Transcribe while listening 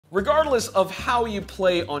Regardless of how you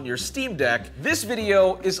play on your Steam Deck, this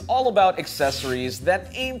video is all about accessories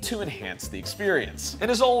that aim to enhance the experience.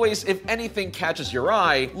 And as always, if anything catches your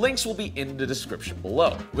eye, links will be in the description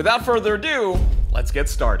below. Without further ado, let's get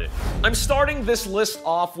started. I'm starting this list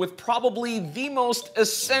off with probably the most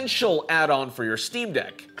essential add-on for your Steam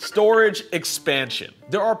Deck: storage expansion.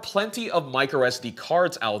 There are plenty of microSD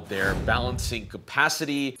cards out there balancing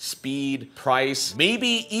capacity, speed, price,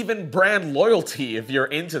 maybe even brand loyalty if you're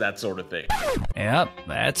into that sort of thing. Yep,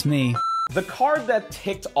 that's me. The card that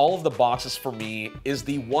ticked all of the boxes for me is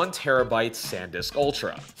the 1TB Sandisk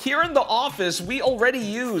Ultra. Here in the office, we already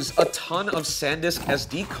use a ton of Sandisk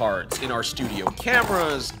SD cards in our studio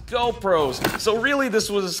cameras, GoPros, so really this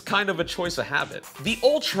was kind of a choice of habit. The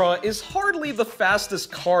Ultra is hardly the fastest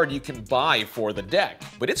card you can buy for the deck,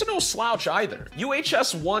 but it's no slouch either.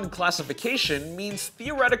 UHS-1 classification means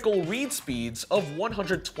theoretical read speeds of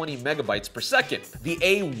 120 megabytes per second. The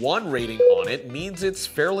A1 rating on it means it's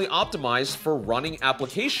fairly optimized for running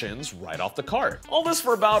applications right off the cart. All this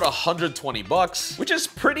for about 120 bucks, which is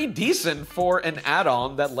pretty decent for an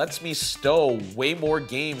add-on that lets me stow way more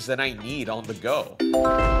games than I need on the go.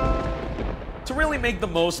 To really make the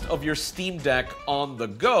most of your Steam Deck on the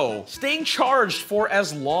go, staying charged for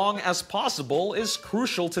as long as possible is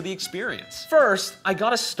crucial to the experience. First, I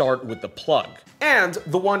gotta start with the plug. And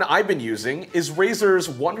the one I've been using is Razer's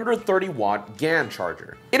 130-watt GAN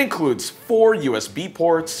charger. It includes 4 USB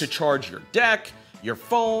ports to charge your deck, your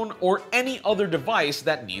phone, or any other device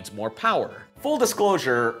that needs more power. Full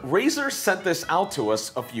disclosure, Razer sent this out to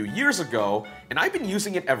us a few years ago, and I've been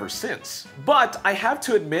using it ever since. But I have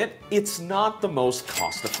to admit, it's not the most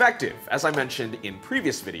cost-effective, as I mentioned in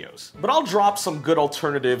previous videos. But I'll drop some good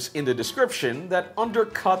alternatives in the description that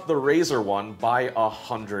undercut the Razer one by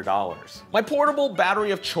 $100. My portable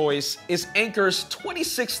battery of choice is Anker's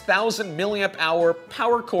 26,000 mAh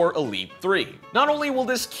Powercore Elite 3. Not only will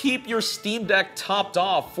this keep your Steam Deck topped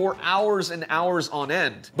off for hours and hours on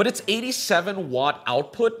end, but its 87-watt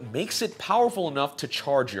output makes it powerful enough to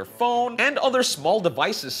charge your phone and other small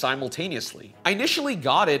devices simultaneously. I initially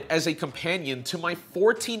got it as a companion to my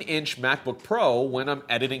 14-inch MacBook Pro when I'm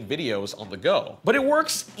editing videos on the go. But it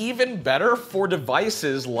works even better for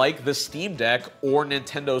devices like the Steam Deck or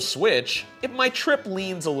Nintendo Switch if my trip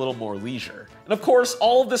leans a little more leisure. And of course,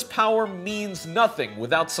 all of this power means nothing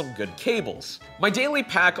without some good cables. My daily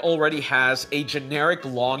pack already has a generic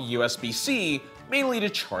long USB-C, mainly to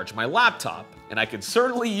charge my laptop, and I could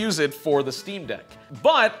certainly use it for the Steam Deck.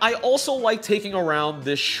 But I also like taking around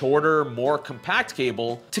this shorter, more compact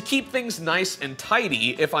cable to keep things nice and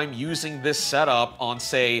tidy if I'm using this setup on,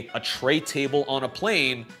 say, a tray table on a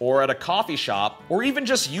plane or at a coffee shop, or even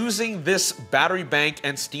just using this battery bank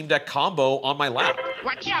and Steam Deck combo on my lap.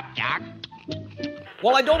 What's up, Doc?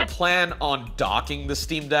 While I don't plan on docking the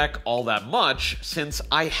Steam Deck all that much, since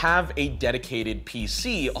I have a dedicated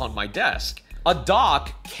PC on my desk, a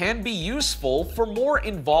dock can be useful for more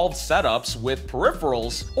involved setups with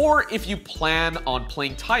peripherals, or if you plan on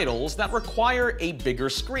playing titles that require a bigger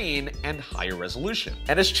screen and higher resolution.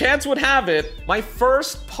 And as chance would have it, my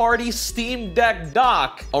first party Steam Deck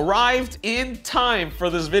dock arrived in time for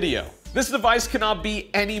this video. This device cannot be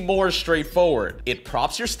any more straightforward. It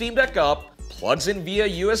props your Steam Deck up, plugs in via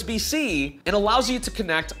USB-C, and allows you to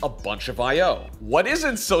connect a bunch of I/O. What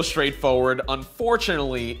isn't so straightforward,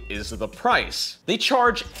 unfortunately, is the price. They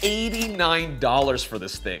charge $89 for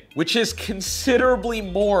this thing, which is considerably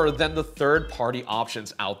more than the third-party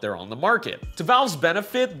options out there on the market. To Valve's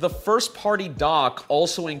benefit, the first-party dock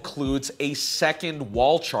also includes a second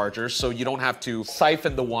wall charger, so you don't have to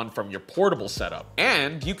siphon the one from your portable setup.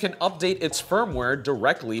 And you can update its firmware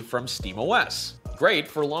directly from SteamOS. Great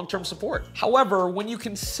for long-term support. However, when you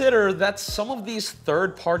consider that some of these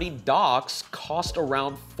third-party docks cost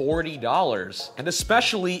around $40, and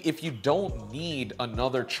especially if you don't need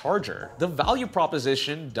another charger, the value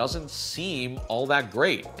proposition doesn't seem all that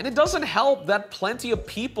great. And it doesn't help that plenty of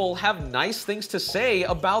people have nice things to say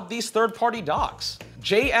about these third-party docks.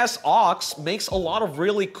 JSAUX makes a lot of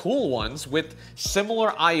really cool ones with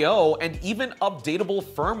similar I/O and even updatable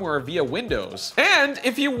firmware via Windows. And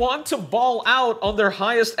if you want to ball out on their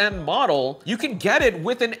highest end model, you can get it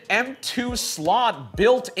with an M.2 slot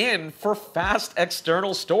built in for fast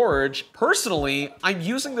external storage. Personally, I'm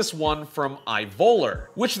using this one from IVOLAR,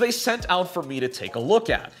 which they sent out for me to take a look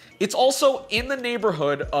at. It's also in the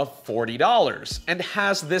neighborhood of $40 and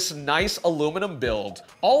has this nice aluminum build,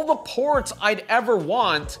 all the ports I'd ever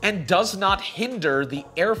want, and does not hinder the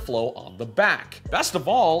airflow on the back. Best of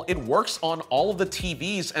all, it works on all of the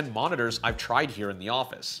TVs and monitors I've tried here in the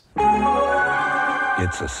office.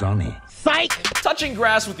 It's a Sony. Psych! Touching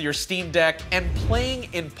grass with your Steam Deck and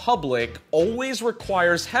playing in public always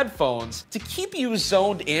requires headphones to keep you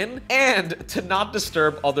zoned in and to not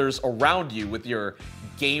disturb others around you with your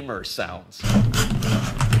gamer sounds.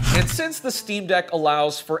 And since the Steam Deck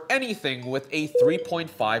allows for anything with a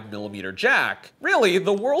 3.5mm jack, really,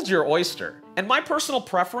 the world's your oyster. And my personal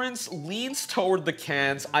preference leans toward the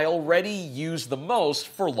cans I already use the most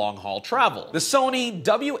for long-haul travel, the Sony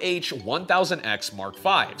WH-1000X Mark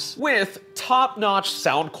Vs. With top-notch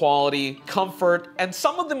sound quality, comfort, and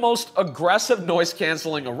some of the most aggressive noise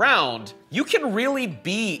canceling around, you can really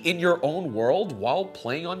be in your own world while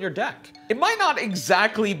playing on your deck. It might not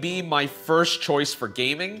exactly be my first choice for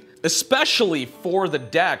gaming, especially for the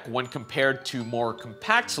deck when compared to more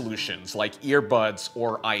compact solutions like earbuds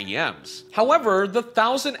or IEMs. However, the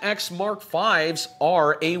 1000X Mark Vs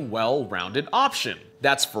are a well-rounded option.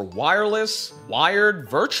 That's for wireless, wired,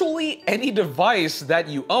 virtually any device that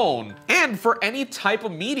you own, and for any type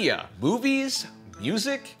of media, movies,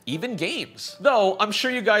 music, even games. Though, I'm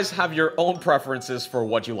sure you guys have your own preferences for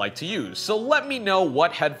what you like to use, so let me know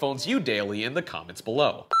what headphones you daily in the comments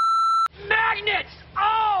below. Magnets!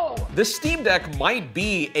 Oh! The Steam Deck might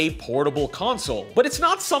be a portable console, but it's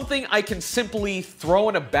not something I can simply throw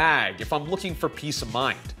in a bag if I'm looking for peace of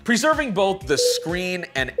mind. Preserving both the screen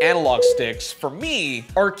and analog sticks, for me,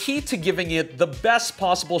 are key to giving it the best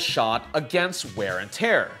possible shot against wear and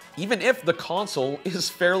tear, even if the console is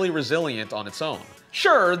fairly resilient on its own.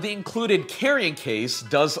 Sure, the included carrying case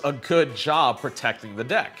does a good job protecting the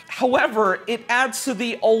deck. However, it adds to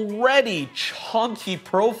the already chunky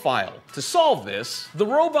profile. To solve this, the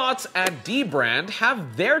robots at Dbrand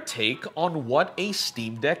have their take on what a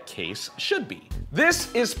Steam Deck case should be. This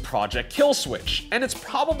is Project Kill Switch, and it's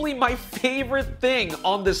probably my favorite thing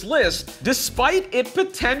on this list, despite it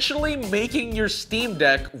potentially making your Steam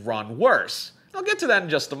Deck run worse. I'll get to that in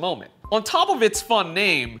just a moment. On top of its fun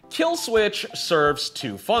name, Kill Switch serves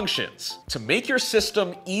two functions: to make your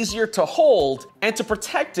system easier to hold and to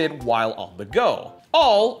protect it while on the go,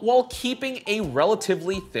 all while keeping a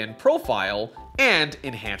relatively thin profile and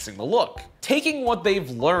enhancing the look. Taking what they've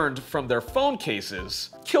learned from their phone cases,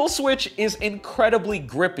 Kill Switch is incredibly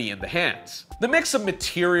grippy in the hands. The mix of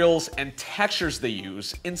materials and textures they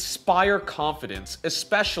use inspire confidence,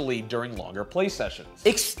 especially during longer play sessions,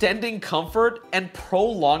 extending comfort and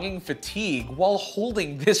prolonging fatigue while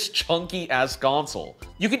holding this chunky-ass console.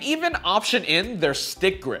 You can even option in their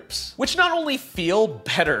stick grips, which not only feel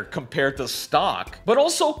better compared to stock, but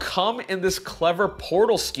also come in this clever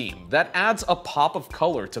portal scheme that adds a pop of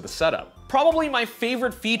color to the setup. Probably my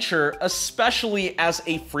favorite feature, especially as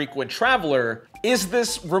a frequent traveler, is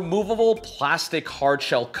this removable plastic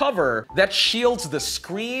hardshell cover that shields the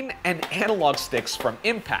screen and analog sticks from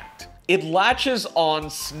impact. It latches on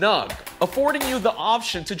snug, affording you the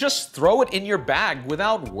option to just throw it in your bag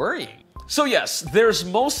without worrying. So yes, there's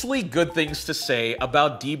mostly good things to say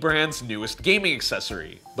about Dbrand's newest gaming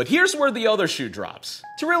accessory, but here's where the other shoe drops.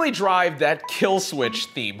 To really drive that Kill Switch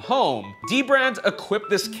theme home, Dbrand equipped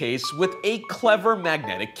this case with a clever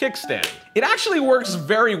magnetic kickstand. It actually works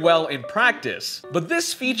very well in practice, but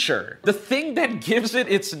this feature, the thing that gives it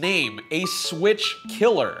its name, a Switch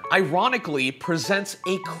Killer, ironically presents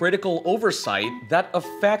a critical oversight that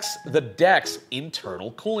affects the deck's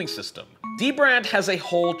internal cooling system. Dbrand has a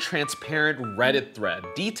whole transparent Reddit thread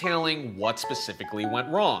detailing what specifically went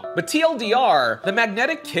wrong. But TLDR, the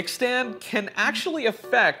magnetic kickstand can actually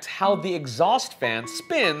affect how the exhaust fan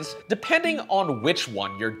spins depending on which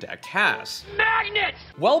one your deck has. Magnets!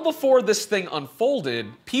 Well before this thing unfolded,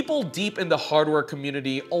 people deep in the hardware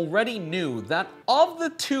community already knew that of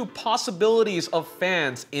the two possibilities of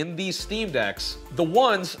fans in these Steam Decks, the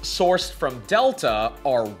ones sourced from Delta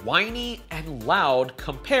are whiny and loud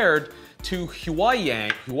compared to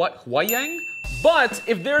Huayang. But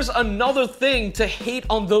if there's another thing to hate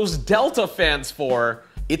on those Delta fans for,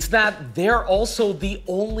 it's that they're also the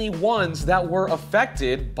only ones that were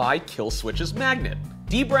affected by Kill Switch's magnet.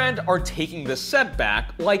 Dbrand are taking this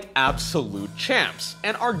setback like absolute champs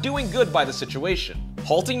and are doing good by the situation,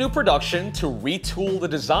 halting new production to retool the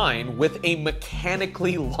design with a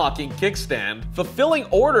mechanically locking kickstand, fulfilling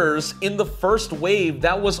orders in the first wave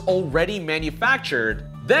that was already manufactured,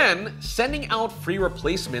 then sending out free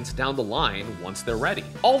replacements down the line once they're ready.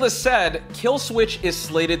 All this said, Kill Switch is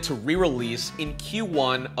slated to re-release in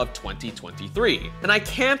Q1 of 2023, and I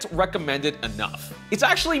can't recommend it enough. It's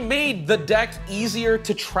actually made the deck easier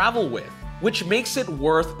to travel with, which makes it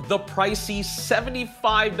worth the pricey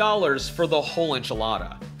 $75 for the whole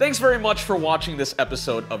enchilada. Thanks very much for watching this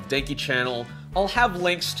episode of Denki Channel. I'll have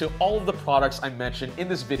links to all of the products I mentioned in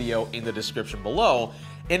this video in the description below.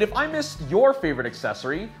 And if I missed your favorite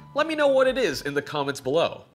accessory, let me know what it is in the comments below.